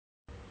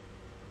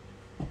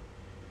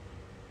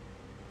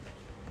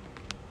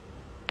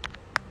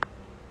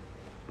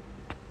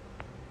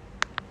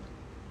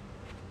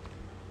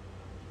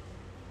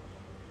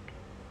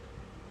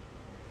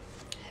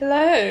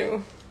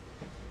Hello.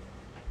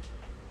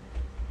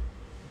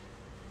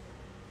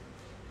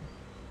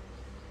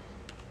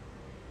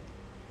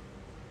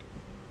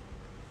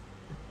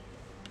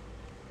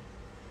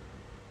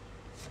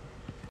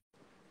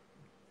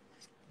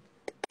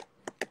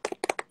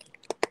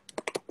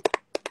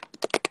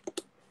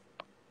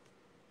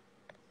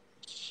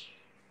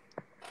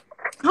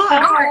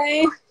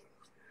 Hi. Hi.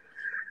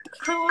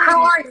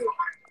 How are you?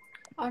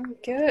 I'm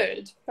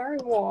good. Very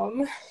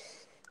warm.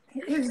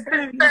 It is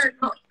very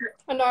hot.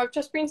 I know I've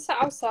just been sat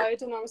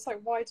outside and I was like,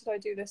 why did I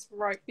do this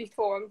right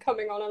before I'm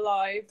coming on a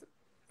live?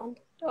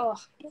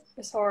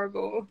 It's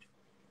horrible.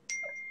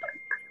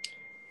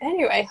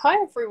 Anyway, hi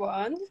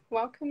everyone.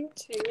 Welcome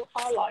to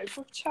our live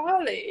with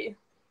Charlie.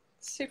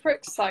 Super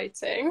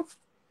exciting.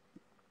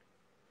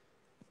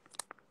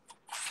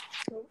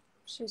 Oh,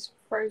 she's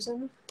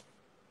frozen.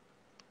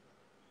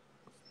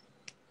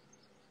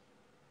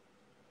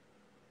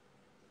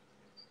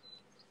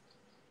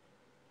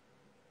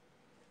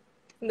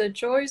 The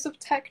joys of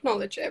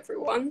technology,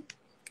 everyone.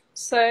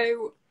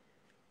 So,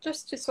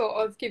 just to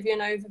sort of give you an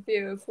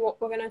overview of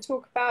what we're going to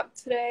talk about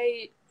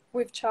today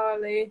with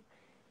Charlie,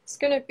 it's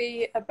going to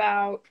be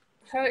about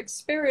her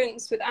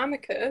experience with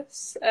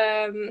Amicus.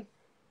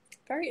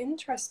 Very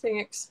interesting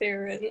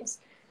experience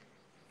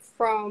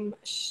from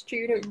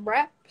student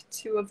rep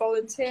to a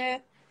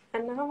volunteer,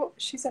 and now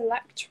she's a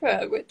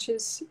lecturer, which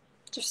is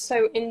just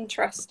so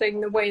interesting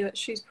the way that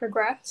she's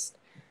progressed.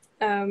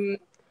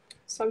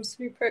 So I'm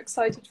super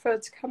excited for her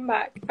to come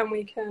back and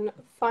we can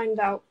find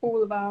out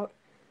all about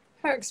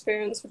her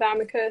experience with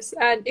Amicus.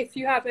 And if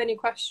you have any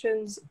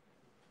questions,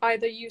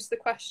 either use the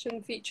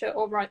question feature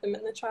or write them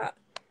in the chat.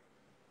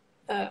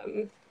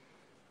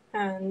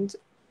 And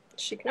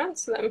she can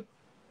answer them.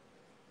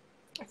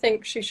 I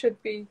think she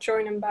should be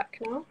joining back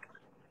now.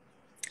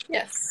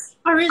 Yes.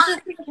 I was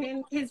just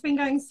thinking it's been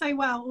going so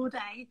well all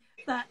day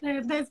that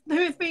there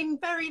has been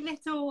very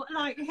little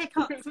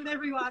hiccups with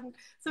everyone.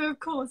 So of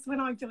course when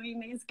I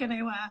join it's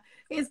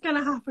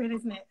gonna happen,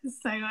 isn't it?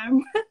 So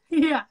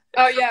yeah.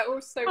 Oh yeah,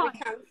 also we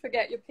can't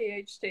forget your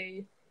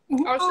PhD.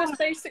 I was just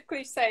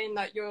basically saying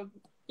that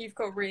you've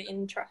got really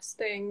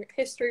interesting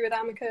history with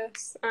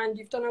Amicus and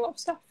you've done a lot of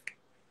stuff.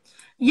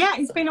 Yeah,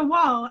 it's been a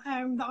while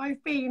that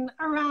I've been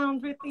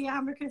around with the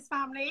Amicus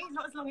family,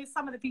 not as long as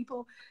some of the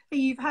people that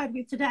you've heard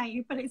with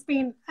today, but it's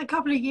been a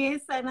couple of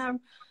years, and I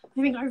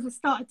think I've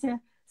started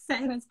to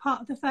set in as part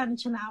of the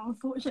furniture now,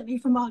 unfortunately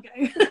for Margot.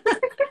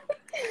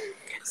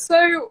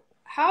 So,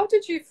 how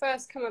did you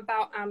first come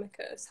about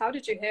Amicus? How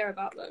did you hear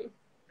about them?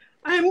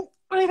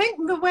 Well, I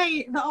think the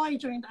way that I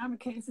joined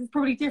Amicus is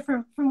probably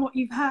different from what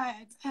you've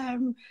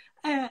heard.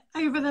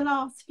 Over the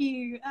last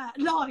few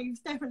lives,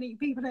 definitely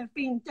people have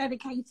been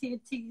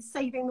dedicated to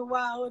saving the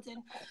world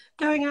and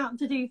going out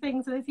to do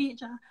things in the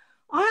future.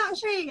 I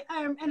actually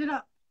ended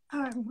up,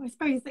 I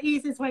suppose the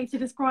easiest way to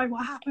describe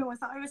what happened was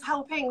that I was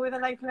helping with a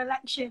local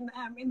election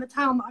in the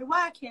town that I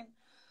work in.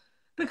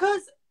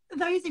 Because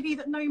those of you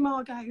that know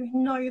Margot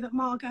know that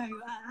Margot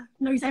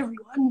knows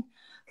everyone.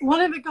 One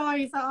of the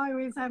guys that I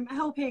was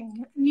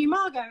helping knew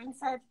Margot and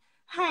said,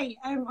 hey,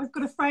 I've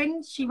got a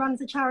friend, she runs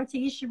a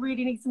charity, she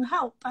really needs some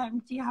help.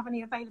 Do you have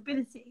any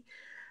availability?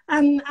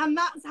 And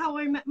that's how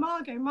I met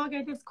Margot.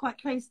 Margot lives quite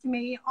close to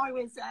me. I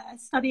was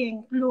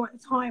studying law at the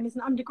time as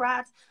an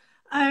undergrad.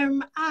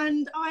 And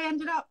I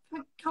ended up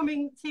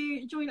coming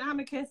to join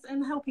Amicus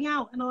and helping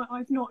out, and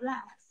I've not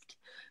left.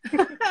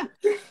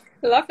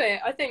 Love it.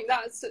 I think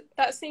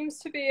that seems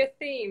to be a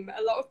theme.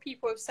 A lot of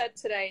people have said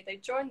today they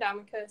joined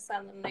Amicus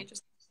and then they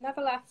just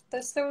never left.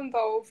 They're still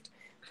involved.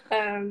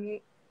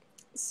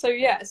 So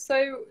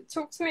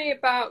talk to me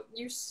about,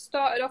 you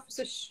started off as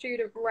a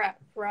student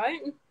rep, right?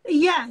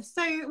 Yeah,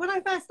 so when I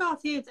first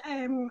started,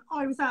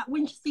 I was at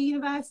Winchester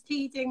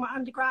University doing my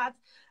undergrad.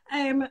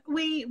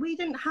 We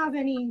didn't have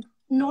any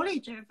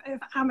knowledge of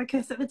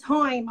Amicus at the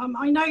time.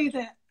 I know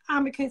that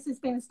Amicus has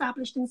been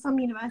established in some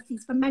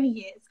universities for many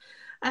years,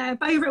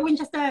 but over at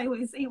Winchester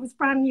it was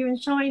brand new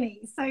and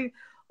shiny. So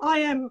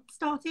I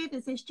started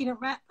as a student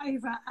rep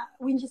over at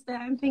Winchester,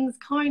 and things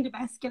kind of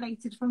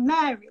escalated from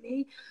there,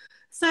 really.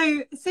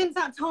 So since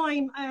that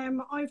time,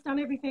 I've done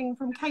everything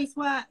from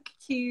casework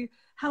to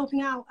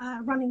helping out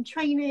running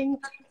training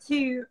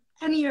to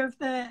any of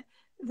the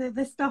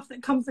stuff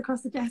that comes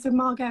across the desk with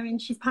Margot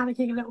and she's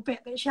panicking a little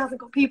bit that she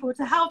hasn't got people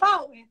to help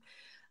out with.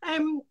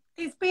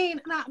 It's been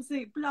an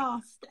absolute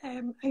blast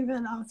over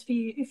the last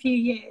few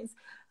years.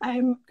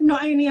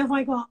 Not only have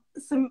I got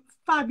some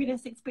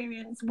fabulous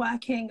experience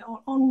working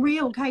on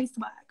real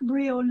casework,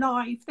 real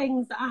live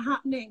things that are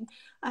happening,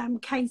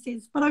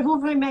 cases, but I've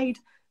also made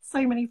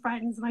so many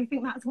friends, and I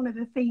think that's one of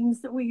the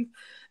themes that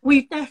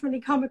we've definitely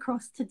come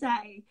across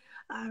today.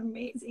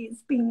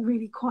 It's been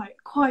really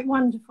quite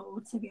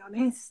wonderful, to be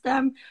honest.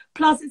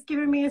 Plus it's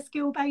given me a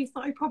skill base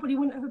that I probably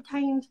wouldn't have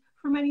obtained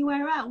from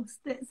anywhere else,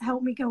 that's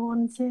helped me go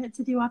on to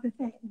do other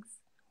things.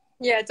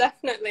 Yeah,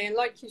 definitely. And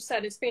like you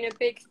said, it's been a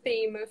big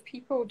theme of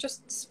people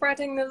just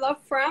spreading the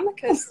love for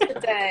Amicus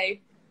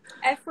today.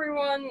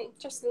 Everyone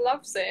just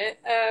loves it.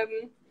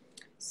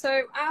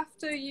 So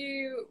after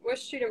you were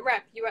student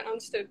rep, you went on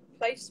to do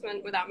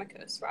placement with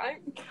Amicus,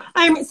 right?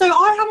 So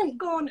I haven't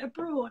gone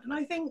abroad, and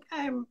I think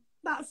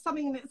that's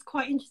something that's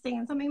quite interesting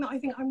and something that I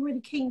think I'm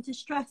really keen to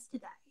stress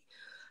today.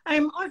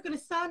 I've got a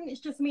son, it's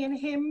just me and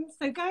him,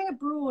 so going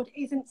abroad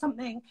isn't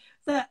something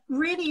that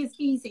really is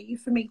easy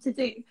for me to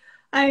do.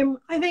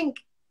 I think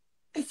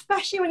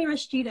especially when you're a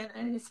student,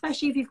 and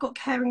especially if you've got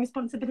caring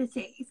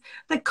responsibilities,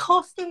 the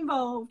cost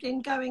involved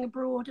in going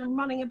abroad and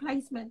running a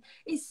placement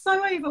is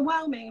so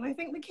overwhelming. And I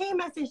think the key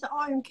message that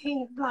I'm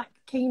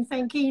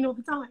saying keen all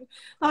the time,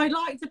 that I'd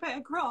like to put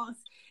across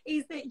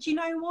is that, do you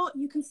know what?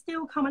 You can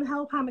still come and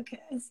help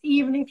Amicus,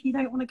 even if you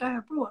don't want to go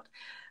abroad.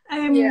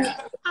 Yeah.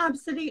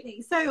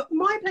 Absolutely. So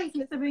my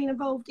placements have been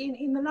involved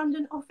in the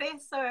London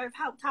office, so I've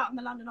helped out in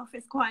the London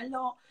office quite a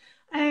lot.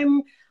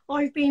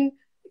 I've been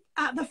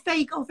at the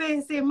fake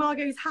office in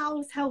Margot's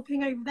house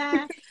helping over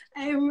there,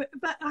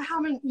 but I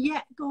haven't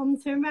yet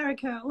gone to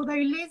America, although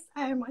Liz,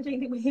 I don't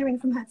think we're hearing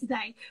from her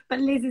today,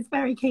 but Liz is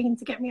very keen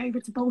to get me over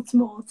to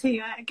Baltimore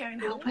to go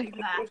and help over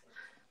there.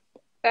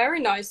 Very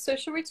nice. So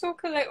should we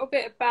talk a little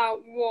bit about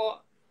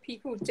what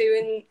people do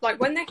in, like,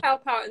 when they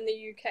help out in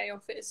the UK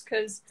office?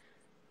 Because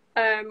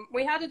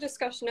we had a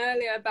discussion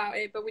earlier about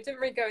it, but we didn't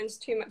really go into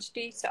too much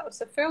detail,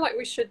 so I feel like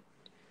we should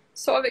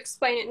sort of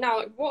explain it now.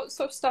 Like, what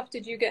sort of stuff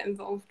did you get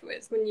involved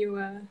with when you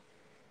were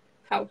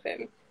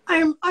helping?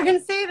 I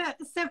can see that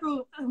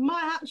several of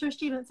my actual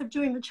students have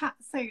joined the chat,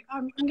 so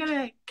I'm going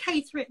to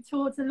cater it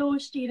towards a law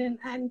student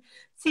and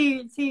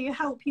to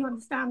help you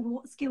understand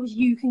what skills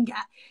you can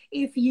get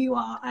if you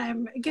are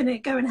going to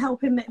go and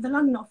help in the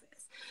London office.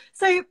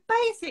 So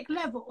basic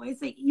level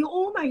is that you're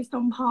almost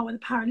on par with a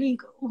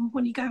paralegal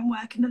when you go and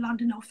work in the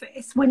London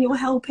office, when you're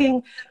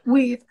helping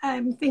with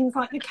things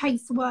like the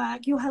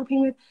casework, you're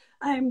helping with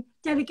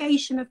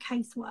delegation of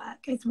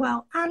casework as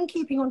well, and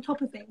keeping on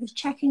top of things,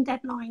 checking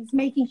deadlines,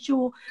 making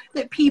sure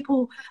that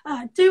people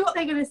do what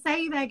they're going to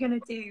say they're going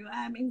to do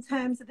in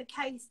terms of the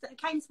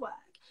casework.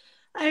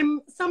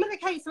 Some of the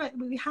casework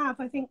that we have,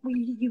 I think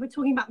you were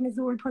talking about the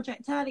Missouri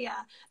project earlier,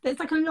 that's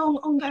like a long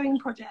ongoing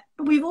project,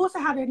 but we've also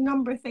had a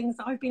number of things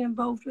that I've been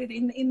involved with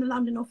in the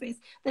London office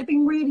that have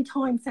been really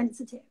time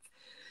sensitive.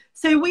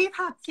 So we've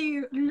had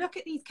to look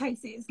at these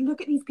cases, look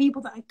at these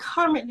people that are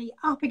currently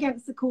up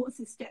against the court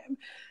system,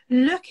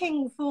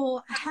 looking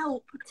for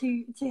help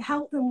to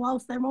help them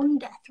whilst they're on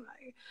death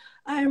row.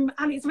 And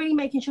it's really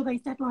making sure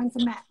those deadlines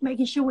are met,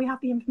 making sure we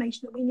have the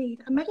information that we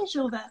need, and making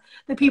sure that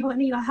the people that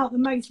need our help the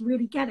most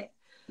really get it.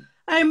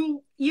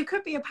 You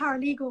could be a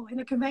paralegal in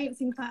a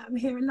conveyancing firm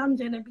here in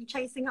London and be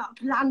chasing up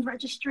land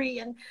registry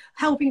and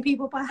helping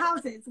people buy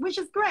houses, which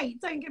is great,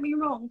 don't get me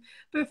wrong.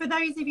 But for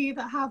those of you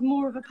that have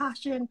more of a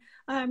passion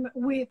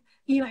with,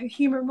 you know,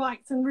 human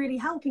rights and really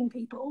helping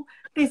people,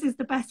 this is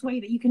the best way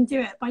that you can do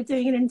it, by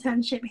doing an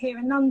internship here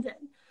in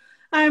London.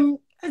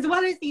 As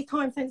well as these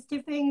time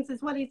sensitive things,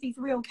 as well as these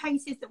real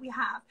cases that we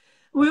have,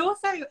 we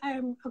also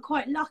are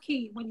quite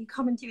lucky when you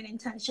come and do an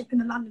internship in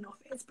the London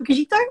office, because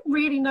you don't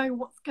really know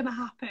what's going to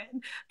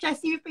happen. Jess,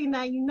 you've been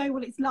there, you know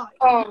what it's like.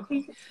 Oh,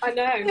 I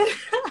know.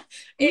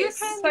 It's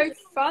so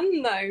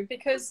fun though,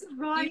 because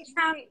you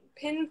can't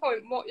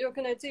pinpoint what you're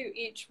going to do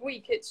each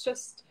week. It's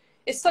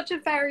such a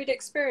varied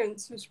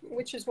experience,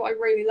 which is what I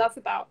really love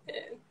about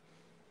it.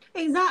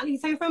 Exactly.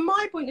 So from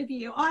my point of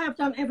view, I have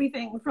done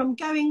everything from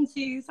going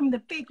to some of the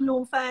big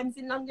law firms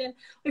in London.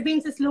 We've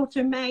been to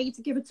Slaughter and May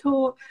to give a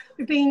talk.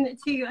 We've been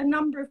to a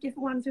number of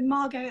different ones with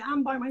Margot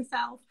and by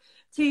myself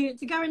to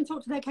go and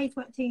talk to their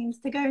casework teams,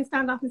 to go and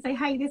stand up and say,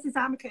 hey, this is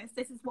Amicus,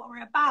 this is what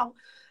we're about.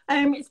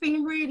 It's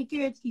been really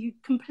good. You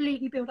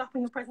completely build up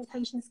on your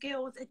presentation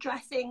skills,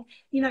 addressing,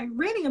 you know,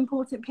 really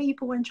important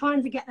people and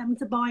trying to get them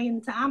to buy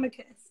into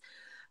Amicus.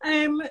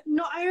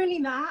 Not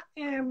only that,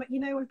 you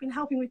know, we've been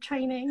helping with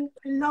training.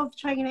 I love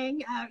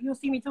training. You'll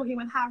see me talking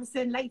with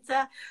Harrison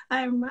later.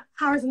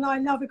 Harrison and I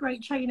love a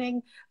great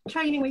training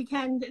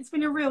weekend. It's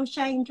been a real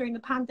shame during the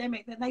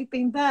pandemic that they've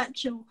been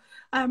virtual.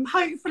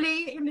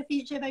 Hopefully in the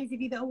future, those of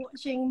you that are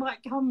watching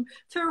might come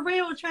to a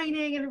real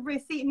training and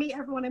meet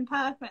everyone in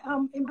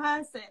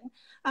person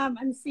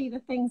and see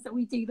the things that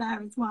we do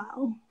there as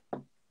well.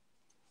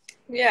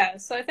 Yeah,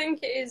 so I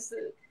think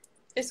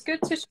it's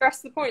good to stress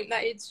the point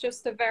that it's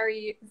just a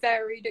very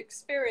varied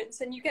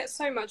experience, and you get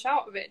so much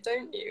out of it,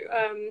 don't you?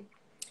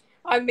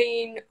 I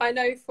mean, I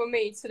know for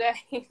me today,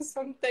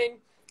 something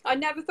I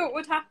never thought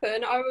would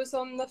happen. I was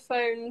on the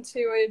phone to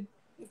a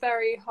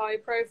very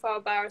high-profile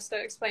barrister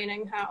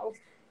explaining how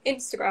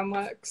Instagram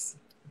works.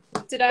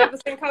 Did I ever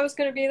think I was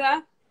going to be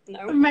there?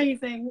 No.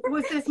 Amazing.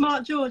 Was this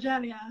Mark George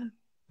earlier?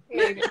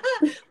 Maybe.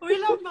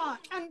 We love Mark.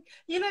 And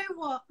you know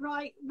what,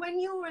 right? When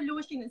you're a law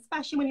student,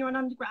 especially when you're an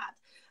undergrad,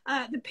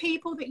 the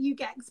people that you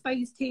get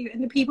exposed to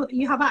and the people that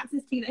you have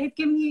access to that have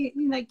given you,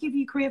 give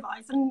you career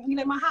advice. And, you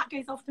know, my hat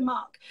goes off to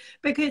Mark,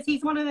 because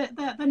he's one of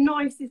the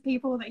nicest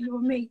people that you will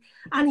meet.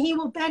 And he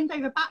will bend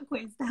over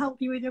backwards to help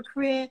you with your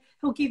career.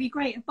 He'll give you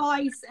great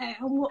advice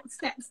on what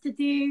steps to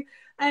do.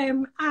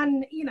 And,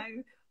 you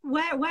know,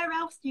 where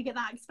else do you get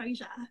that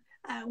exposure?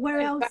 Where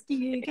else do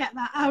you get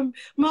that?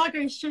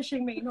 Margot's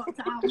shushing me not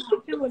to out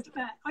loud,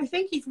 but I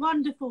think he's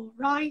wonderful,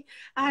 right?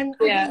 And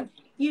I think,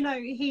 you know,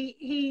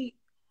 he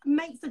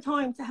makes the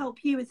time to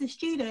help you as a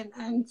student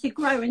and to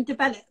grow and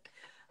develop.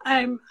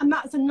 And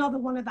that's another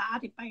one of the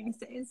added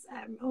bonuses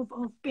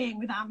of being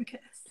with Amicus.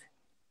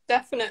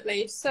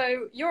 Definitely.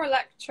 So you're a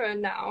lecturer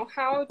now.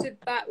 How did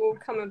that all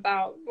come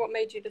about? What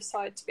made you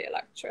decide to be a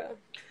lecturer?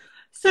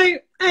 So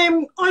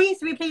I used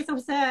to be a police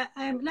officer,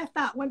 left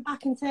that, went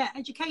back into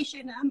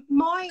education.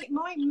 My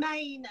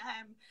main,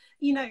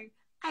 you know,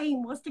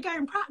 aim was to go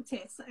and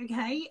practice,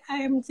 okay?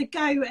 To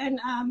go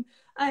and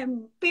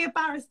be a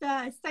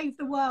barrister, save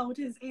the world,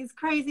 as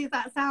crazy as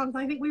that sounds.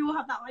 I think we all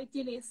have that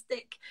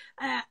idealistic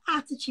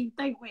attitude,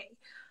 don't we?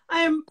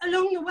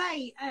 Along the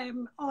way,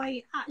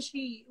 I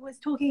actually was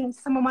talking to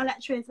some of my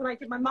lecturers when I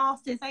did my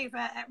master's over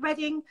at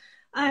Reading,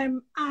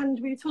 and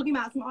we were talking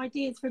about some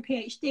ideas for a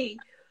PhD.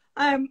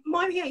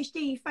 My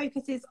PhD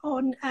focuses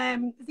on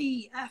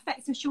the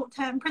effects of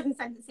short-term prison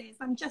sentences.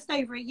 I'm just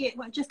over a year,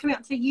 well, just coming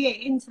up to a year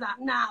into that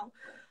now.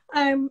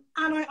 And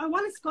I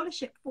won a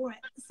scholarship for it.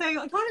 So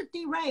I kind of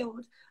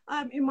derailed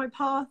in my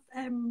path.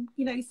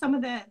 You know, some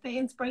of the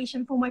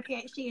inspiration for my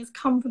PhD has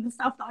come from the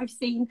stuff that I've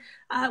seen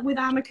with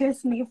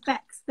Amicus and the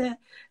effects that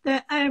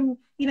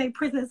you know,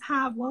 prisoners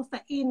have whilst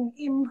they're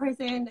in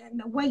prison and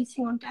they're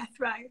waiting on death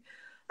row.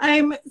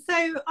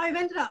 So I've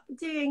ended up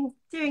doing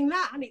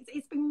that, and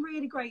it's been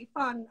really great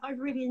fun. I've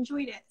really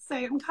enjoyed it. So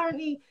I'm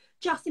currently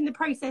just in the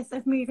process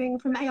of moving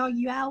from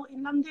ARUL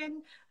in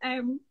London,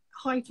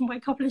 heightened by a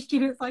couple of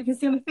students I can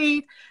see on the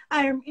feed,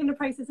 in the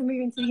process of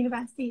moving to the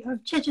University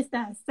of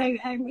Chichester. So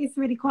it's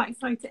really quite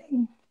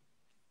exciting.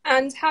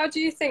 And how do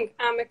you think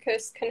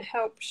Amicus can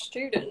help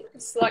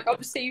students? Like,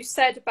 obviously you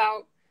said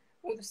about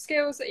all the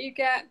skills that you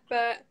get,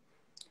 but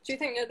do you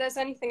think that there's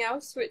anything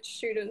else which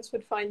students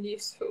would find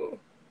useful?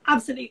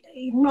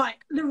 Absolutely right.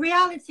 The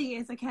reality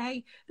is,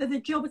 okay, that the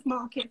jobs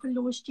market for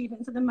law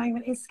students at the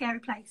moment is a scary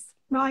place,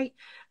 right?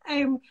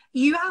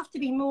 You have to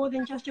be more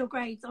than just your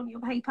grades on your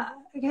paper,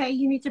 okay?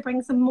 You need to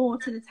bring some more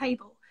to the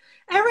table.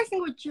 Every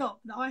single job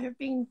that I have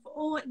been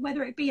for,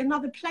 whether it be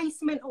another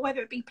placement or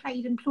whether it be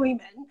paid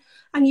employment,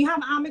 and you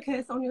have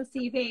Amicus on your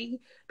CV,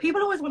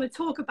 people always want to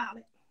talk about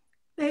it.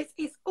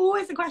 It's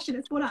always a question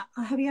that's brought up.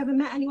 Have you ever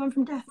met anyone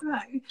from death row?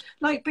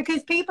 Like,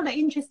 because people are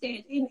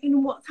interested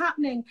in what's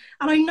happening.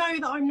 And I know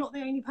that I'm not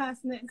the only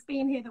person that's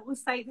been here that will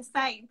say the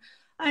same.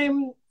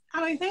 And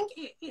I think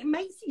it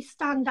makes you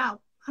stand out.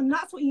 And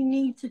that's what you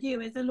need to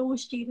do as a law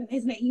student,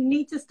 isn't it? You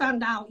need to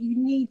stand out. You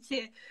need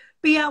to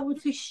be able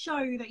to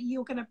show that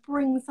you're going to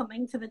bring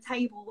something to the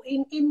table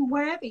in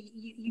wherever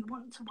you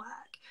want to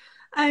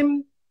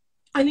work.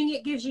 I think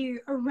it gives you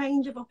a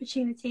range of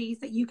opportunities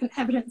that you can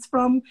evidence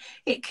from.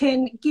 It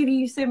can give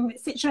you some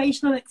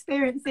situational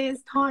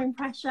experiences, time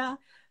pressure,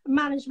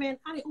 management,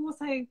 and it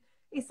also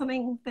is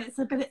something that's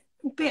a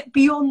bit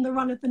beyond the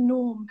run of the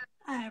norm,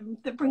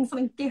 that brings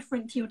something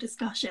different to your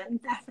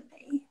discussion,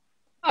 definitely.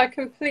 I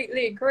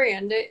completely agree,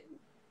 and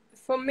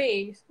for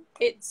me,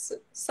 it's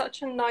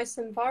such a nice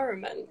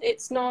environment.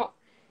 It's not,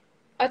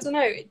 I don't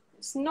know,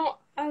 it's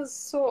not as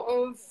sort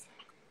of,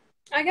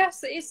 I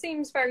guess it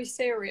seems very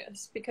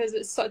serious because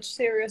it's such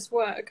serious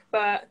work,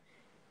 but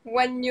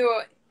when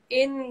you're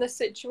in the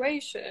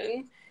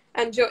situation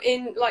and you're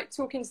in, like,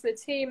 talking to the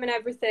team and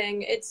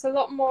everything, it's a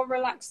lot more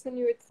relaxed than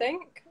you would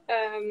think.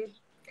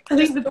 I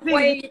think the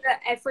way that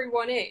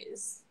everyone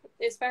is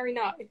very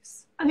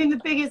nice. I think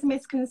the biggest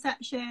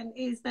misconception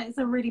is that it's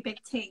a really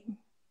big team,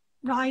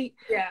 right?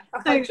 Yeah,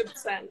 100%.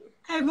 So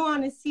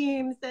everyone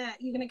assumes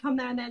that you're going to come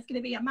there and there's going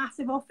to be a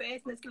massive office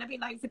and there's going to be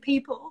loads of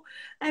people.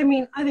 I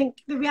mean, I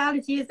think the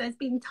reality is there's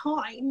been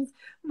times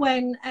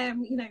when,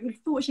 you know,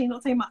 fortunately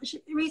not so much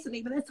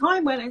recently, but there's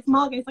time where there's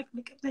Margot's like,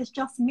 there's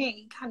just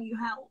me, can you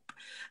help?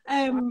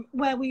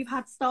 Where we've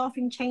had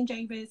staffing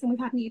changeovers and we've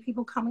had new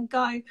people come and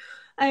go.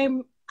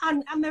 And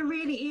there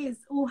really is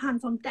all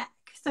hands on deck.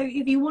 So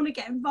if you want to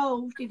get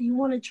involved, if you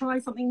want to try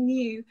something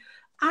new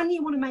and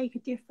you want to make a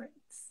difference,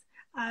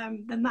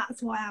 then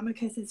that's why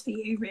Amicus is for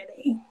you,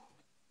 really.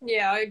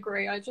 Yeah, I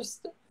agree.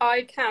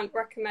 I can't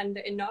recommend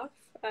it enough.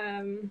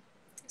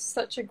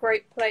 Such a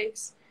great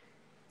place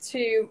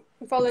to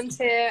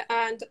volunteer,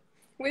 and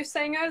we were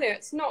saying earlier,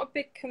 it's not a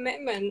big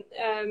commitment.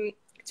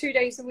 2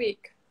 days a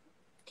week.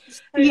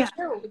 So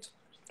chilled.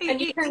 And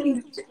you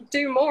can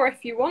do more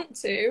if you want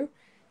to.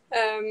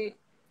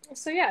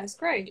 So yeah, it's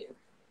great.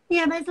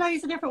 Yeah, there's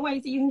loads of different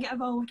ways that you can get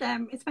involved,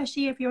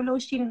 especially if you're a law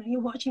student and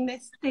you're watching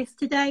this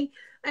today.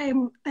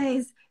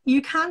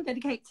 You can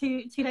dedicate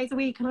 2 days a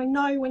week, and I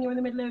know when you're in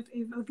the middle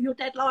of your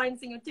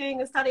deadlines and you're doing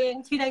your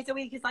studying, 2 days a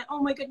week is like,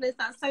 oh my goodness,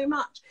 that's so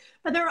much.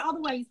 But there are other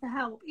ways to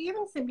help,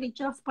 even simply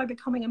just by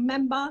becoming a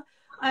member.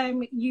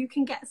 you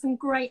can get some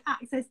great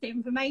access to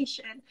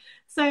information.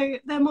 So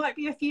there might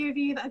be a few of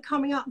you that are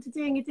coming up to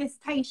doing your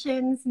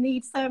dissertations,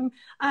 need some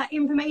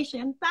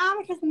information. The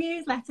Amicus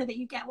newsletter that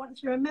you get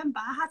once you're a member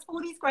has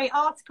all these great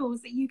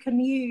articles that you can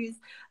use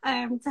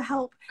to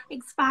help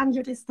expand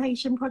your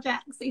dissertation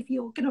projects if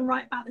you're going to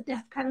write about the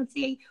death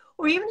penalty,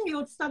 or even if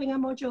you're studying a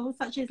module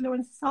such as law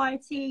and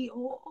society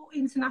or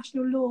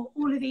international law.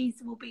 All of these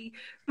will be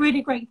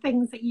really great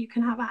things that you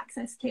can have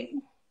access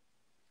to.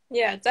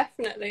 Yeah,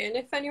 definitely. And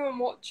if anyone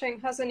watching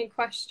has any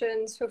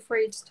questions, feel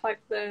free to type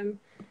them,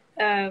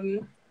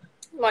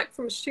 like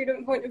from a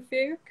student point of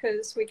view,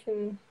 because we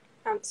can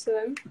answer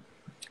them.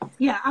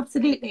 Yeah,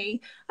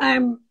 absolutely.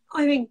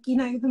 I think, you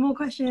know, the more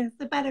questions,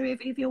 the better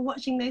if you're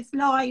watching this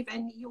live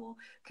and you're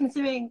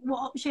considering what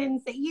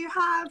options that you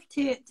have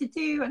to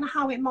do and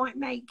how it might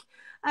make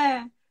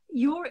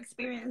your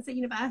experience at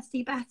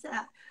university better.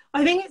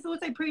 I think it's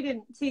also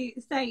prudent to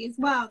say as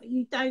well that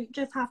you don't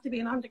just have to be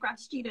an undergrad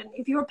student.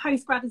 If you're a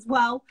postgrad as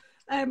well,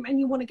 and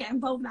you want to get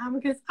involved in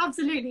Amicus,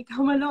 absolutely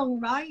come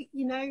along, right?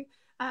 You know,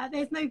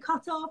 there's no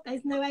cut-off,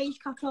 there's no age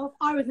cut-off.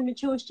 I was a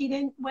mature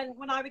student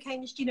when I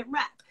became a student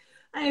rep.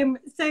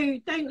 So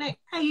don't let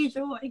age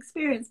or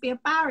experience be a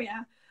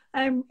barrier.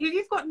 If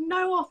you've got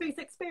no office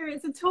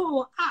experience at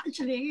all,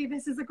 actually,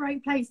 this is a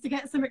great place to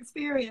get some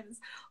experience.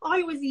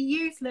 I was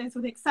useless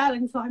with Excel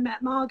until I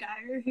met Margot,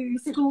 who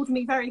schooled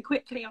me very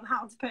quickly on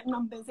how to put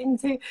numbers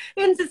into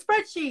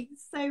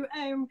spreadsheets. So,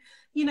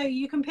 you know,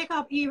 you can pick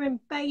up even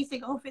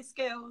basic office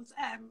skills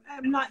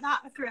like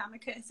that through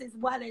Amicus, as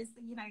well as,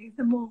 you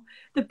know,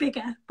 the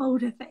bigger,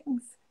 bolder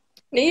things.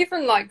 And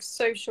even like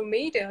social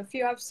media, if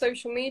you have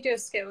social media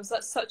skills,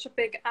 that's such a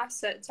big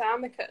asset to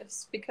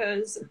Amicus,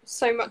 because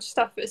so much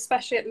stuff,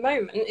 especially at the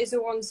moment, is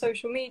all on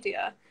social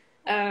media.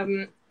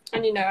 And,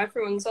 you know,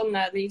 everyone's on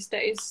there these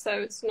days, so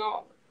it's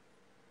not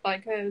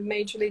like a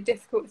majorly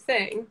difficult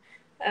thing.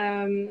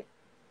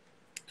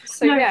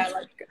 So no, yeah,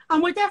 like,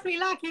 and we're definitely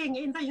lacking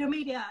in social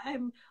media.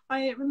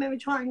 I remember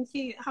trying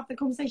to have the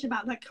conversation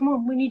about, like, come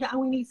on, we need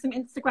some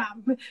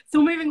Instagram. So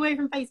we're moving away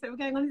from Facebook, we're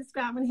going on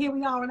Instagram, and here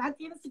we are on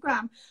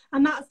Instagram,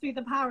 and that's through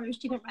the power of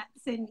student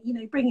reps and, you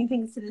know, bringing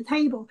things to the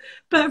table.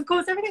 But of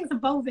course, everything's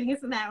evolving,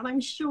 isn't there? And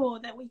I'm sure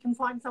that we can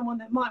find someone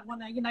that might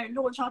want to, you know,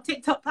 launch our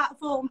TikTok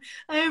platform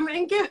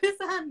and give us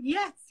a hand.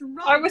 Yes,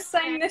 right. I was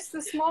saying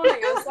this morning.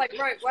 I was like,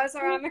 right, where's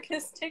our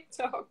Amicus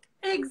TikTok?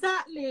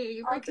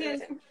 Exactly,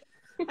 because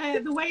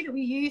the way that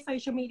we use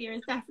social media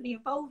is definitely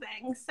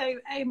evolving. So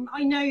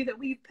I know that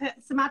we've put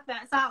some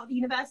adverts out at the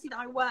university that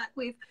I work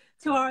with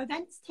to our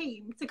events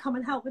team to come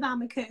and help with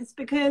Amicus,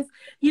 because,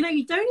 you know,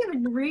 you don't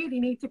even really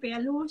need to be a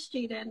law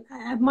student.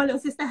 My little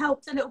sister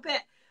helped a little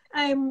bit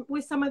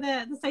with some of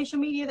the social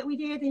media that we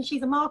did, and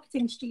she's a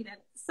marketing student.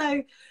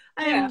 So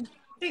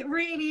it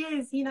really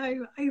is, you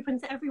know, open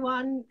to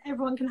everyone.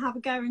 Everyone can have a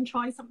go and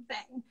try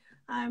something.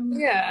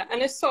 Yeah,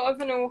 and it's sort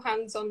of an all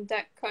hands on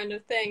deck kind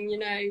of thing, you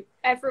know.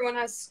 Everyone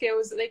has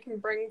skills that they can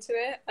bring to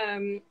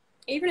it.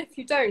 Even if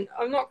you don't,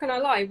 I'm not going to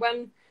lie,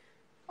 when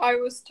I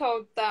was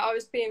told that I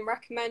was being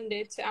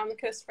recommended to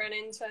Amicus for an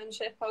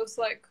internship, I was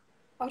like,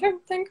 I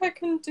don't think I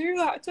can do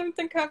that. I don't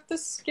think I have the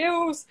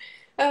skills.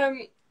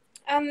 And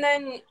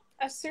then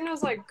as soon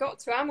as I got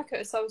to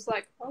Amicus, I was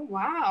like, oh,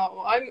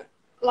 wow,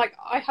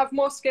 I have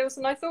more skills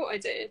than I thought I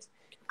did.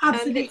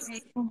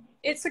 Absolutely. And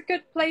it's a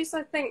good place,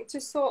 I think,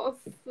 to sort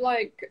of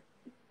like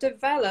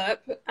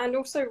develop and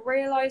also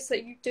realise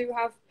that you do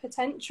have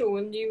potential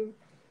and you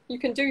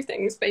can do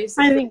things,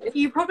 basically. I think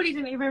you probably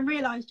didn't even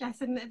realise,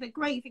 Jess, and the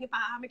great thing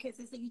about Amicus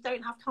is that you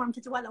don't have time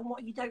to dwell on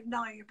what you don't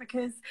know,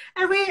 because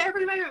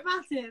every moment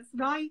matters,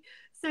 right?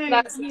 So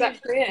that's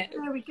exactly it.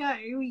 There we go.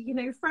 You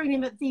know, thrown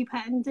in at deep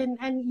end,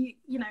 and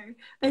you know,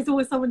 there's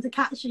always someone to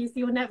catch you, so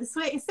you'll never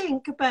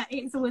sink. But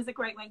it's always a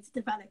great way to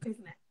develop,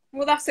 isn't it?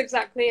 Well, that's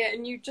exactly it.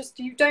 And you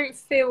don't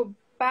feel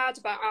bad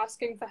about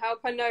asking for help.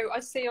 I know I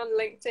see on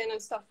LinkedIn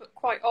and stuff that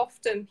quite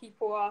often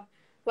people are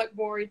like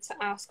worried to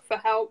ask for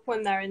help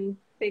when they're in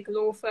big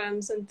law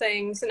firms and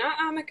things. And at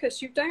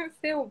Amicus, you don't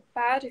feel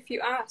bad if you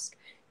ask.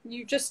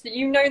 You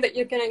know that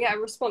you're going to get a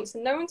response,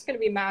 and no one's going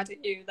to be mad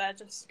at you. They're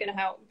just going to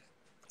help.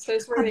 So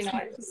it's really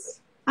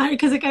nice.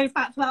 Because it goes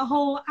back to that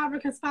whole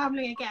Amicus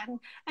family again.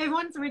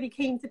 Everyone's really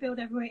keen to build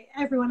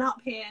everyone up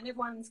here, and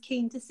everyone's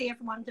keen to see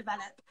everyone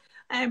develop.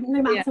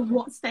 No matter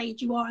what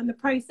stage you are in the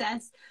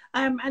process.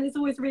 And it's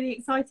always really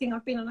exciting.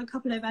 I've been on a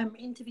couple of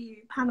interview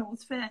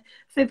panels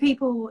for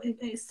people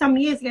some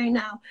years ago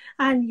now,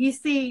 and you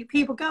see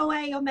people go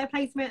away on their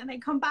placement and they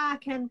come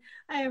back, and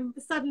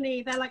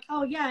suddenly they're like,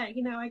 oh yeah,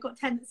 you know, I got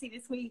tenancy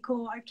this week,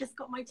 or I've just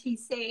got my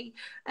TC.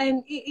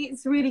 And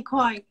it's really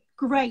quite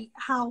great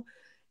how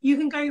you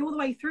can go all the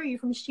way through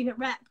from student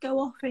rep, go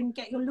off and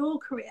get your law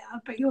career,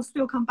 but you'll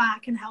still come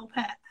back and help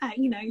at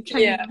you know,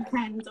 training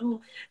weekend or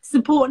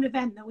support an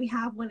event that we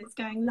have when it's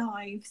going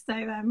live. So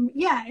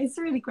yeah, it's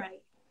really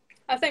great.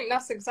 I think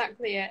that's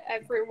exactly it.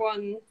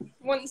 Everyone,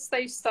 once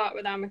they start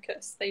with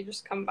Amicus, they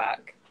just come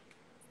back.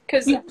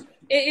 Because it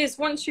is,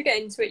 once you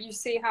get into it, you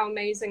see how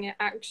amazing it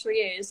actually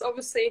is.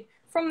 Obviously,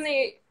 from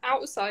the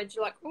outside,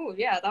 you're like, oh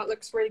yeah, that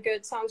looks really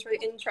good, sounds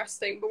really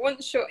interesting. But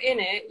once you're in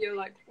it, you're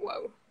like,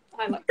 whoa,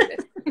 I like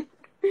this.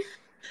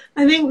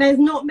 I think there's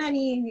not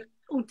many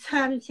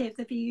alternatives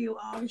if you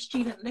are a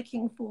student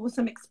looking for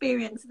some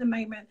experience at the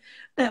moment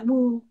that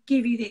will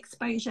give you the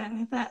exposure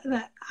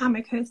that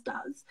Amicus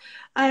does.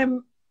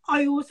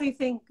 I also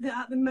think that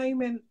at the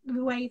moment,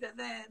 the way that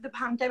the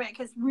pandemic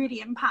has really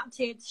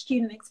impacted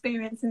student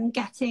experience and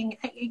getting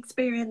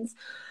experience,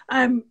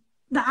 the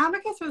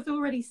Amicus was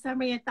already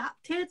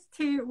semi-adapted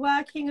to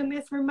working in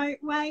this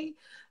remote way.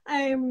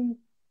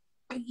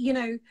 You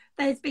know,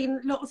 there's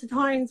been lots of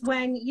times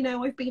when, you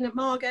know, I've been with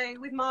Margot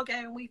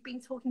and we've been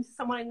talking to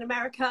someone in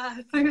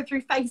America through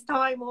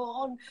FaceTime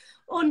or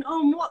on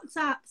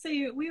WhatsApp. So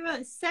we were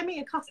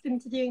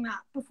semi-accustomed to doing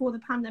that before the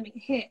pandemic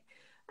hit.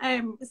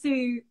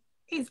 So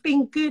it's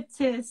been good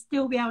to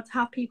still be able to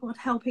have people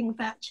helping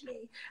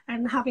virtually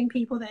and having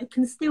people that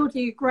can still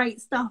do great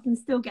stuff and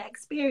still get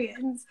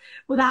experience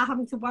without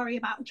having to worry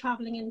about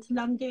travelling into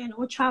London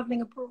or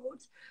travelling abroad.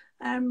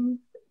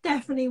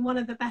 Definitely one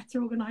of the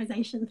better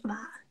organisations for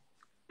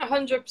that.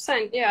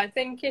 100%, yeah. I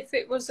think if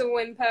it was all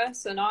in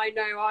person, I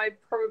know I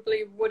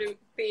probably wouldn't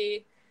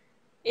be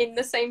in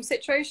the same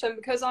situation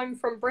because I'm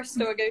from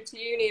Bristol. I go to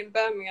uni in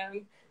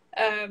Birmingham,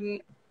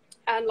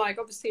 and like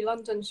obviously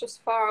London's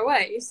just far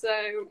away,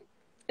 so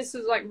this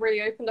has like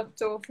really opened up a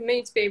door for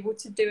me to be able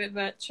to do it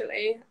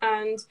virtually,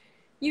 and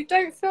you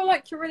don't feel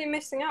like you're really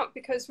missing out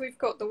because we've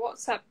got the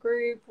WhatsApp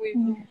group,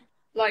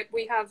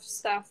 we have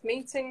staff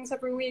meetings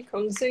every week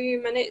on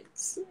Zoom, and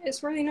it's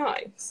really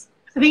nice.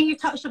 I think you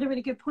touched on a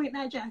really good point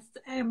there, Jess.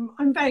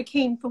 I'm very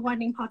keen for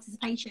widening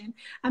participation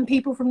and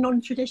people from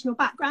non-traditional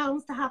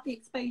backgrounds to have the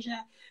exposure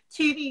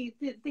to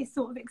this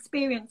sort of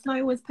experience. And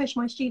I always push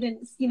my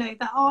students, you know,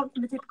 that aren't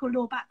from the typical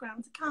law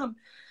background to come.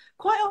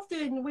 Quite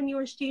often when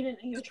you're a student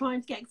and you're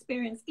trying to get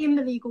experience in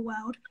the legal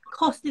world,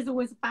 cost is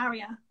always a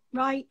barrier,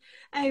 right?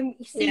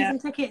 Season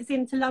tickets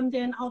into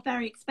London are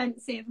very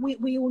expensive.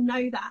 We all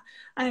know that.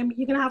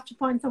 You're going to have to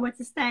find somewhere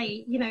to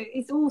stay. You know,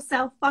 it's all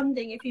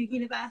self-funding if your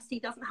university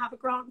doesn't have a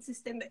grant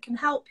system that can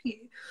help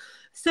you.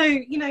 So,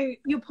 you know,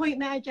 your point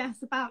there,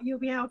 Jess, about you'll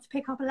be able to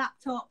pick up a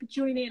laptop,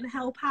 join in,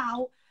 help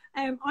out.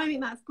 I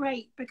think that's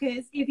great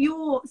because if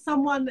you're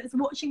someone that's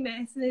watching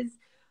this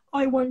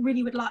and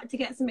really would like to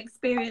get some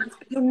experience,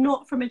 but you're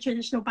not from a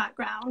traditional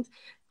background,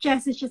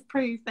 Jess has just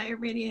proved that it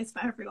really is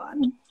for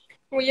everyone.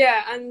 Well,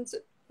 yeah, and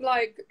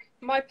like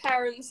my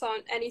parents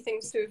aren't anything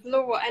to do with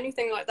law or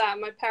anything like that.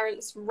 My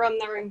parents run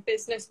their own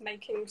business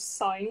making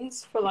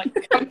signs for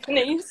like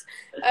companies.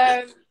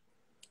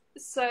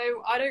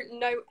 So I don't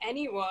know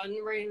anyone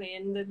really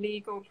in the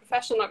legal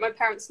profession. Like my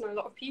parents know a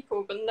lot of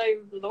people, but no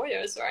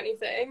lawyers or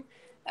anything.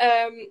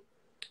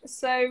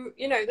 So,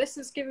 you know, this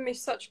has given me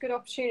such good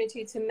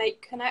opportunity to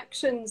make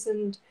connections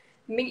and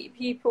meet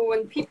people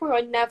and people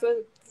I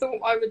never thought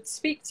I would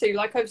speak to.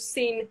 Like I've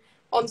seen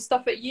on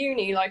stuff at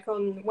uni, like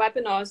on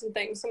webinars and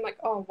things, I'm like,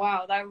 oh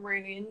wow, they're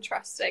really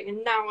interesting,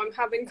 and now I'm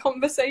having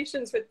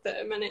conversations with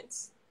them, and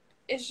it's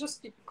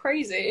just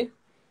crazy.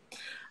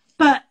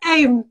 But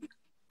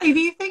if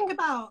you think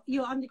about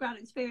your undergrad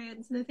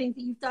experience and the things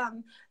that you've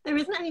done, there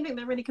isn't anything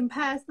that really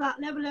compares to that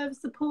level of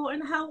support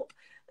and help.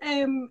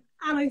 And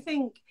I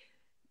think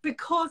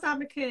because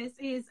Amicus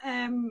is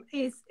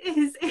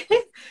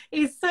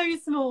so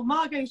small,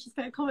 Margot's just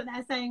put a comment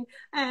there saying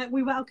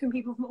we welcome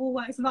people from all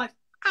walks of life.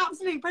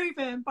 Absolutely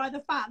proven by the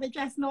fact that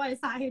Jess and I are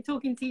sat here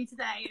talking to you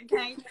today,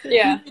 okay?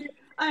 Yeah.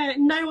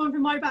 No one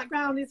from my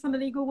background is from the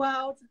legal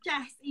world.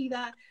 Jess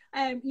either.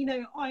 You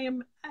know, I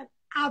am an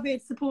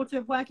avid supporter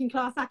of working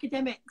class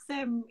academics.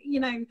 You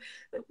know,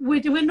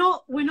 we're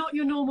not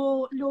your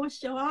normal law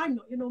student. I'm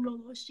not your normal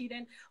law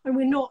student, and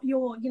we're not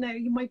your, you know,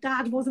 my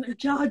dad wasn't a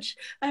judge,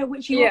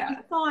 which you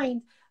often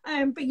find.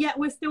 But yet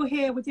we're still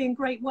here, we're doing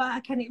great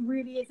work, and it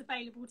really is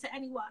available to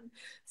anyone.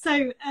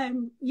 So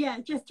yeah,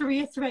 just to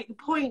reiterate the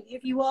point,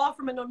 if you are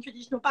from a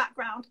non-traditional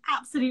background,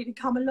 absolutely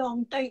come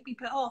along, don't be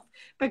put off,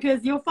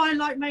 because you'll find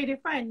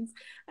like-minded friends,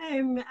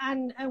 and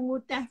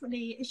we'll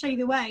definitely show you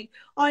the way.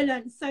 I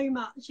learned so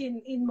much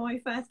in my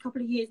first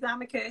couple of years with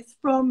Amicus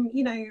from,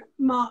 you know,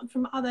 Mark,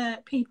 from other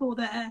people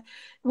that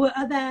were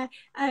there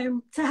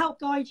to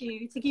help guide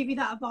you, to give you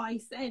that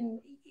advice.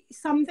 And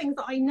some things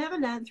that I never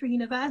learned through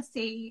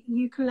university,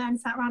 you can learn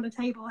sat around a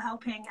table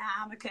helping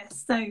at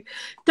Amicus. So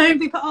don't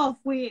be put off.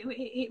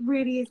 It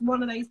really is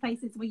one of those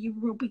places where you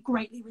will be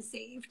greatly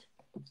received.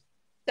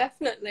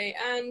 Definitely.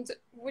 And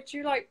would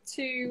you like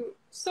to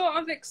sort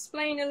of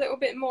explain a little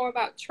bit more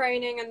about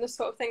training and the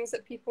sort of things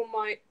that people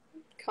might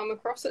come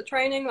across at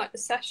training, like the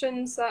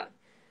sessions that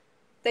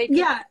they can...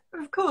 Yeah,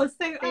 of course.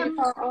 So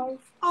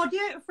I'll do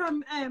it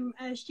from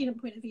a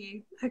student point of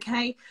view,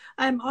 okay?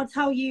 I'll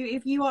tell you,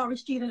 if you are a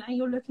student and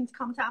you're looking to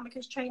come to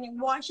Amicus training,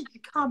 why should you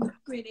come,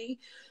 really?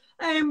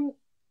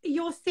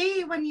 You'll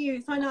see when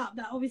you sign up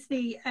that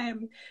obviously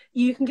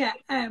you can get,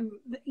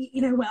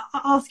 you know, we're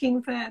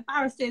asking for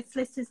barristers,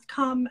 solicitors to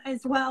come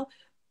as well,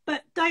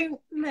 but don't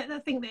let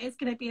them think that it's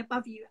going to be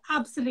above you.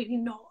 Absolutely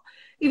not.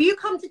 If you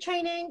come to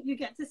training, you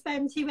get to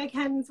spend 2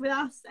 weekends with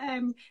us,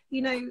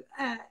 you know,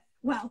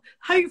 well,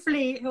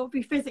 hopefully it will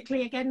be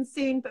physically again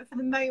soon, but for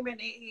the moment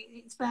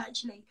it's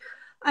virtually.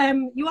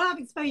 You will have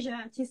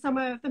exposure to some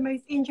of the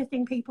most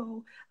interesting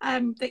people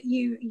that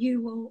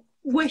you will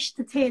wish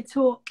to hear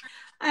talk.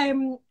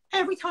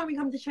 Every time we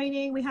come to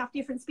training, we have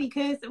different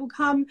speakers that will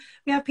come.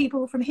 We have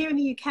people from here in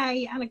the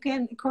UK and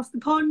again across the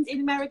pond in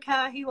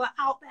America who are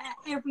out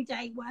there every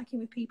day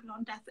working with people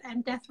on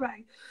death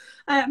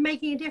row,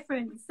 making a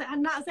difference.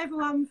 And that's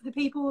everyone from the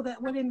people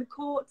that were in the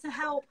court to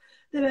help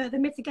the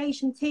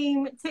mitigation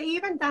team to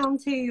even down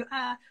to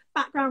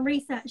background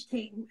research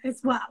team as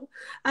well.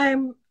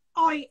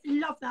 I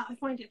love that. I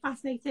find it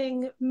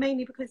fascinating,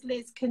 mainly because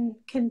Liz can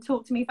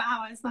talk to me for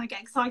hours and I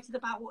get excited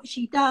about what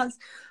she does.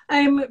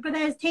 But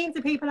there's teams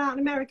of people out in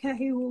America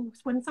who will,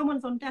 when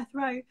someone's on death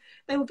row,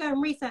 they will go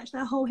and research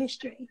their whole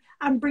history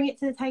and bring it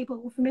to the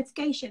table for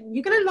mitigation.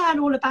 You're going to learn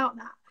all about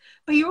that.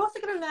 But you're also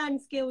going to learn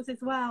skills as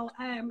well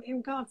in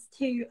regards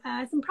to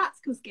some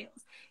practical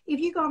skills. If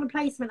you go on a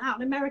placement out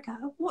in America,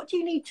 what do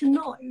you need to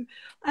know?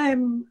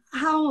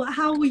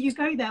 How will you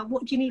go there?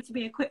 What do you need to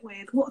be equipped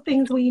with? What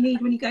things will you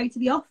need when you go to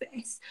the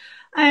office?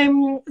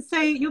 So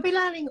you'll be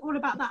learning all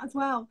about that as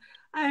well.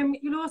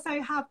 You'll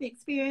also have the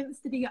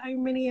experience to do your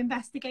own mini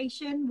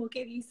investigation. We'll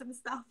give you some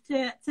stuff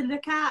to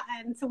look at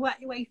and to work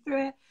your way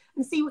through it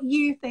and see what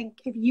you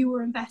think if you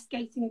were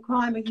investigating a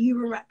crime or you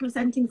were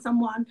representing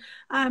someone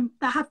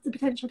that has the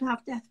potential to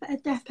have a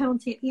death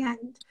penalty at the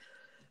end.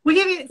 We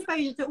give you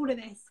exposure to all of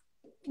this.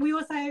 We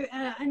also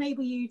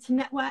enable you to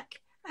network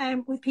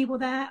with people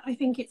there. I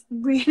think it's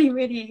really,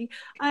 really,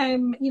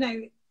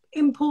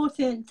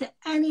 important to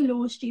any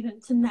law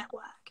student to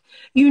network.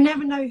 You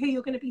never know who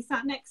you're going to be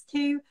sat next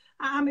to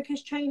at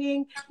Amicus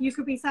training. You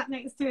could be sat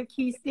next to a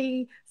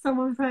QC,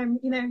 someone from,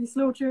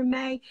 Slaughter and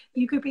May.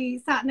 You could be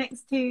sat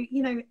next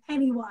to,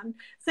 anyone.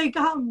 So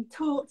come,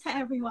 talk to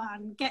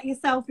everyone, get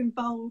yourself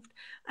involved.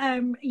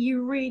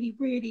 You really,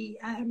 really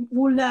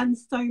will learn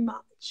so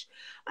much.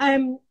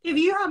 If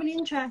you have an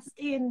interest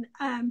in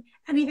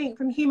anything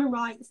from human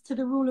rights to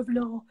the rule of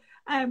law,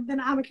 then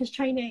Amicus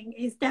training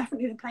is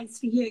definitely the place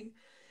for you.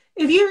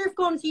 If you have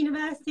gone to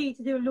university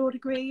to do a law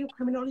degree or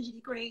criminology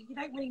degree, you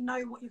don't really know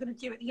what you're going to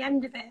do at the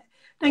end of it,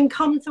 then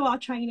come to our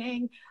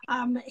training,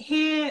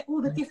 hear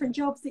all the different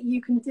jobs that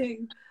you can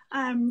do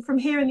from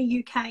here in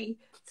the UK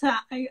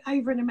to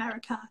over in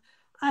America,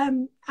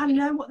 and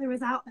learn what there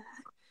is out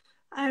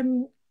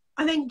there.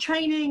 I think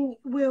training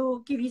will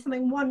give you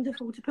something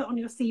wonderful to put on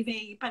your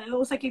CV, but it'll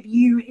also give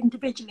you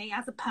individually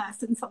as a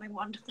person something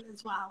wonderful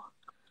as well.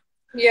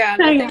 Yeah,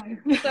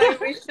 so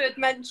we should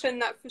mention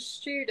that for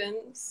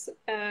students,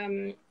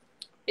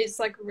 it's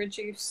like a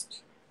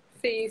reduced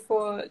fee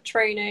for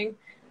training,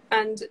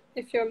 and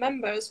if you're a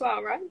member as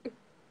well,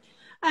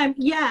 right?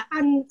 Yeah,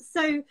 and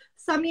so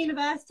some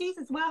universities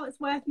as well, it's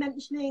worth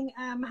mentioning,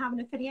 have an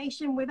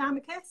affiliation with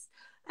Amicus.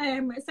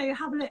 So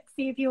have a look,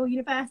 see if your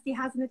university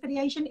has an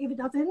affiliation. If it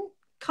doesn't,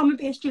 come and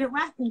be a student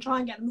rep and try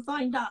and get them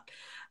signed up.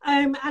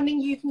 And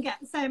then you can get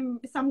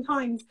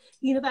sometimes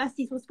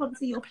universities will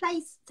sponsor your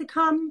place to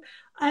come.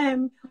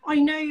 I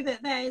know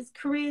that there's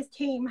careers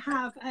team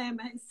have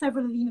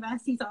several of the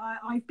universities that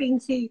I've been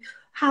to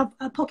have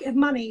a pocket of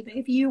money that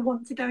if you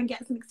want to go and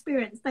get some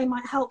experience, they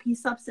might help you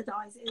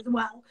subsidise it as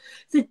well.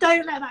 So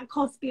don't let that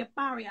cost be a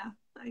barrier.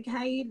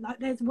 Okay, like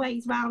there's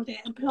ways around it.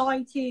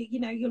 Apply to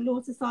your law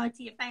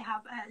society if they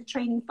have a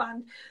training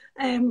fund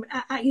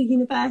at your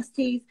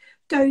universities.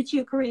 Go to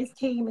your careers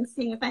team and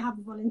see if they have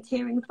a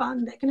volunteering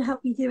fund that can help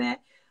you do it.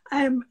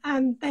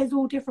 And there's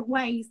all different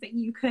ways that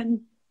you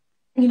can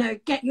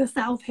get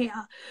yourself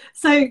here.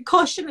 So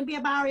cost shouldn't be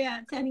a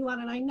barrier to anyone,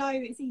 and I know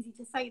it's easy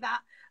to say that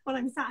when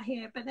I'm sat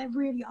here, but there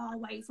really are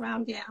ways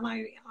around it, and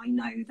I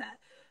know that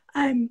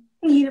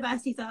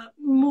universities are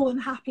more than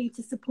happy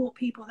to support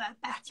people that are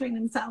bettering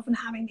themselves and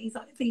having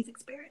these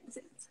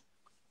experiences.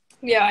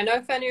 Yeah, I know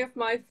if any of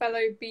my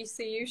fellow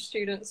BCU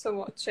students are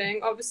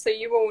watching, obviously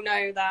you all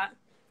know that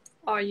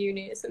our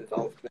uni is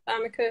involved with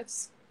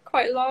Amicus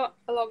quite a lot.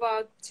 A lot of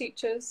our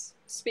teachers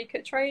speak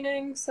at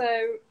training,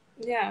 so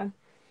yeah.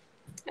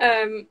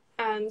 And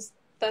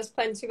there's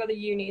plenty of other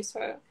unis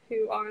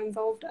who are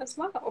involved as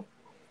well.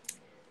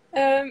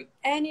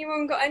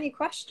 Anyone got any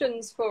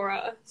questions for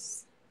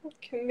us? It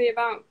can be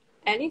about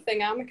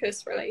anything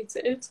Amicus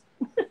related.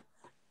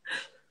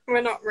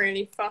 We're not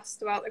really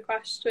fussed about the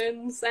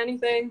questions.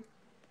 Anything?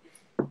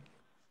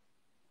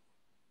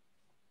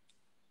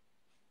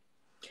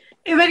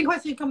 If any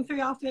questions come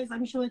through afterwards,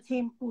 I'm sure the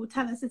team will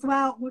tell us as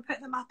well. We'll put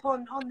them up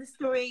on the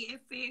story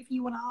if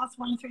you want to ask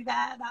one through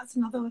there. That's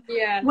another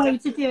way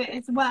to do it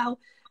as well.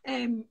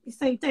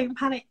 So don't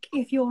panic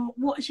if you're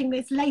watching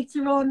this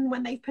later on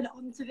when they put it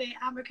onto the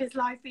Amicus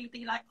live feed.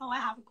 Be like, oh, I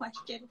have a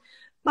question.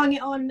 Bung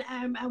it on,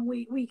 and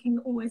we can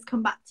always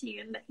come back to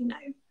you and let you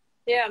know.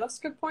 Yeah, that's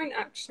a good point.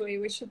 Actually,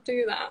 we should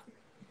do that.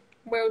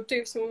 We'll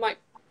do some like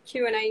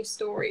Q&A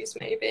stories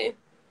maybe.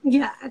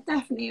 Yeah,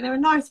 definitely. They're a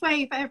nice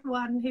way for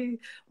everyone who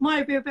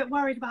might be a bit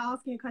worried about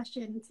asking a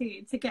question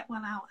to get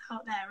one out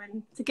there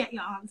and to get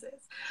your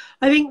answers.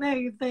 I think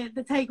though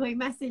the takeaway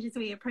message as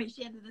we approach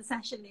the end of the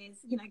session is,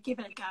 you know, give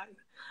it a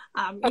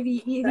go.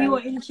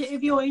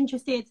 If you're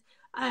interested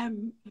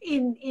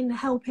in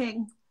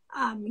helping,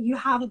 you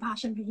have a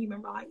passion for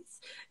human rights.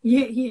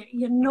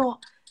 You're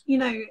not, you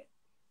know.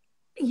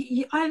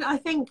 I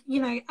think,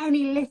 you know,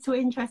 any little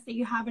interest that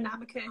you have in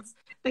Amicus,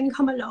 then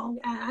come along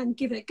and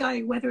give it a go,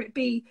 whether it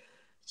be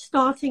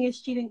starting a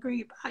student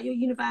group at your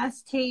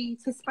university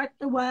to spread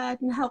the word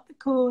and help the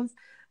cause,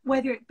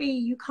 whether it be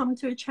you come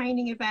to a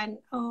training event,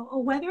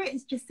 or whether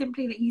it's just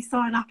simply that you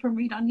sign up and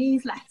read our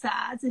newsletter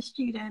as a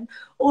student.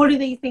 All of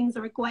these things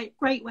are a great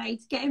way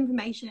to get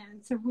information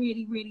and to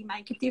really, really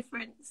make a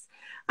difference.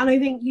 And I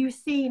think you've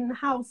seen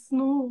how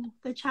small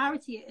the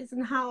charity is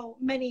and how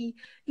many,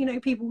 you know,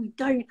 people we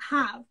don't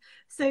have.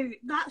 So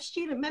that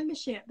student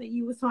membership that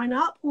you will sign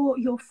up, or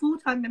your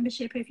full-time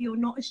membership if you're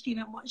not a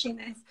student watching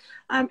this,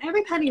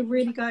 every penny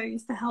really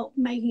goes to help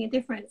making a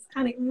difference,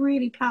 and it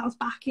really plows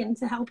back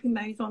into helping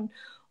those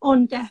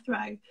on death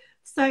row.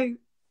 So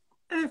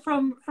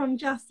from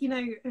just, you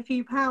know, a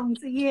few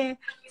pounds a year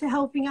to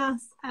helping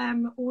us,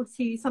 or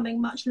to something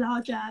much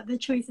larger, the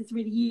choice is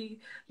really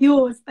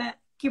yours, but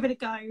give it a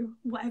go,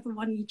 whatever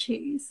one you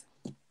choose.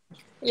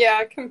 Yeah,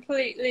 I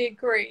completely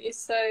agree.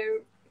 So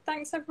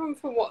thanks everyone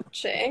for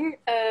watching.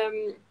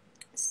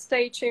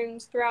 Stay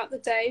tuned throughout the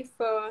day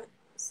for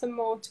some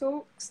more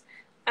talks,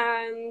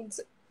 and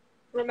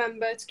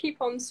remember to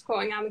keep on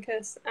supporting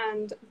Amicus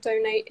and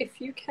donate if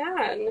you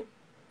can.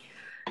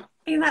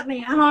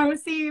 Exactly, and I will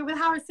see you with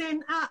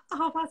Harrison at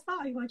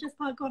 5:30. We're just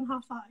gone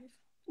 5:30.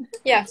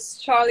 Yes,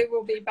 Charlie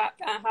will be back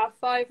at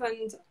 5:30,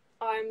 and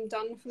I'm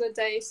done for the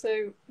day,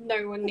 so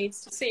no one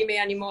needs to see me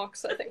anymore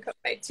because I think I've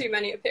made too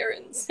many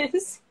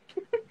appearances.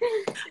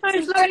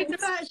 It's lovely to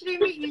actually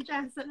meet you,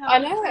 Jess. I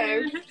know.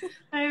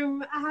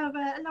 I have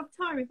a lovely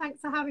time, and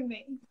thanks for having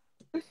me.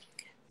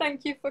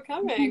 Thank you for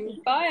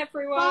coming. Bye,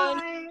 everyone.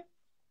 Bye.